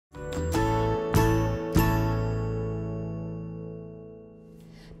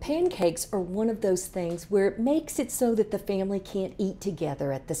pancakes are one of those things where it makes it so that the family can't eat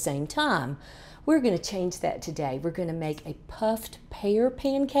together at the same time. We're going to change that today. We're going to make a puffed pear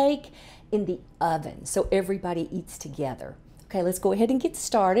pancake in the oven so everybody eats together. Okay, let's go ahead and get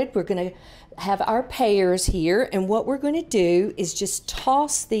started. We're going to have our pears here, and what we're going to do is just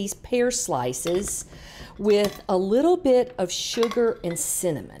toss these pear slices with a little bit of sugar and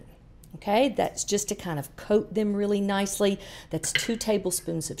cinnamon. Okay, that's just to kind of coat them really nicely. That's 2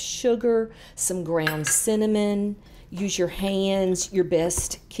 tablespoons of sugar, some ground cinnamon. Use your hands, your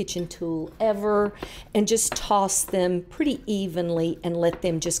best kitchen tool ever, and just toss them pretty evenly and let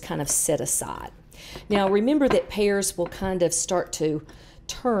them just kind of set aside. Now remember that pears will kind of start to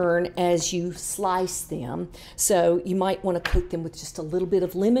turn as you slice them, so you might want to coat them with just a little bit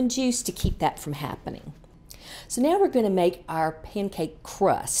of lemon juice to keep that from happening. So now we're going to make our pancake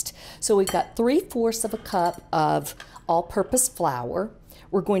crust. So we've got 3/4 of a cup of all-purpose flour.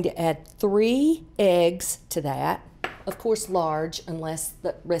 We're going to add 3 eggs to that, of course large unless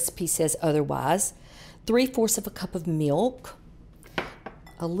the recipe says otherwise, 3/4 of a cup of milk,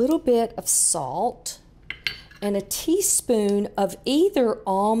 a little bit of salt, and a teaspoon of either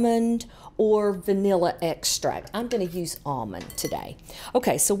almond or vanilla extract. I'm going to use almond today.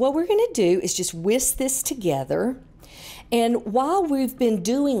 Okay, so what we're going to do is just whisk this together. And while we've been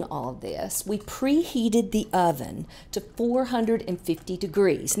doing all this, we preheated the oven to 450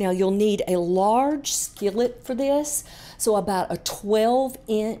 degrees. Now you'll need a large skillet for this, so about a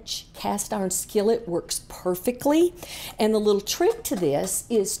 12-inch cast iron skillet works perfectly. And the little trick to this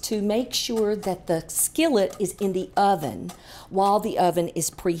is to make sure that the skillet is in the oven while the oven is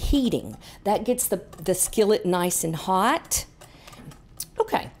preheating. That gets the skillet nice and hot.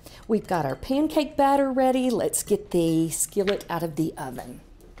 Okay. We've got our pancake batter ready. Let's get the skillet out of the oven.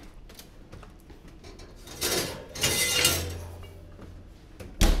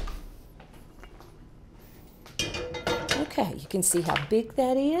 Okay, you can see how big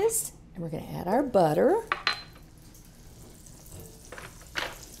that is. And we're going to add our butter.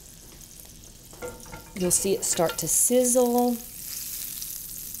 You'll see it start to sizzle.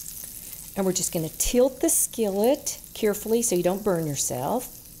 And we're just going to tilt the skillet carefully so you don't burn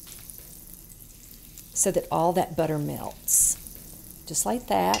yourself, so that all that butter melts. Just like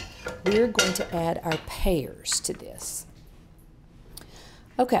that, we're going to add our pears to this.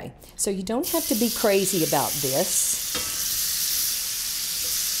 Okay, so you don't have to be crazy about this.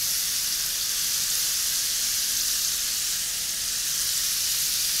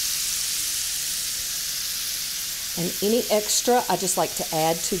 And any extra, I just like to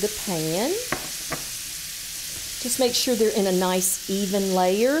add to the pan. Just make sure they're in a nice even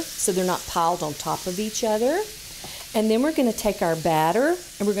layer so they're not piled on top of each other. And then we're going to take our batter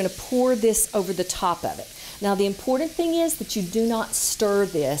and we're going to pour this over the top of it. Now the important thing is that you do not stir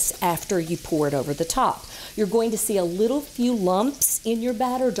this after you pour it over the top. You're going to see a few lumps in your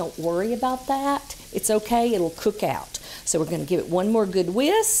batter. Don't worry about that. It's okay, it'll cook out. So we're going to give it one more good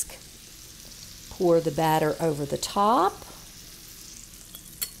whisk. Pour the batter over the top.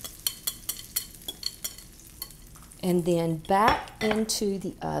 And then back into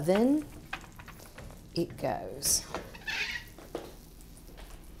the oven it goes.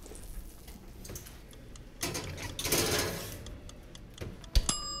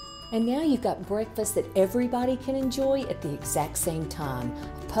 And now you've got breakfast that everybody can enjoy at the exact same time,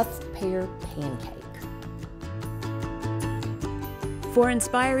 a puffed pear pancake. For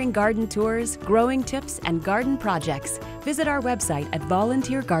inspiring garden tours, growing tips, and garden projects, visit our website at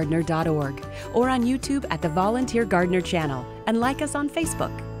volunteergardener.org or on YouTube at the Volunteer Gardener channel, and like us on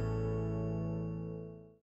Facebook.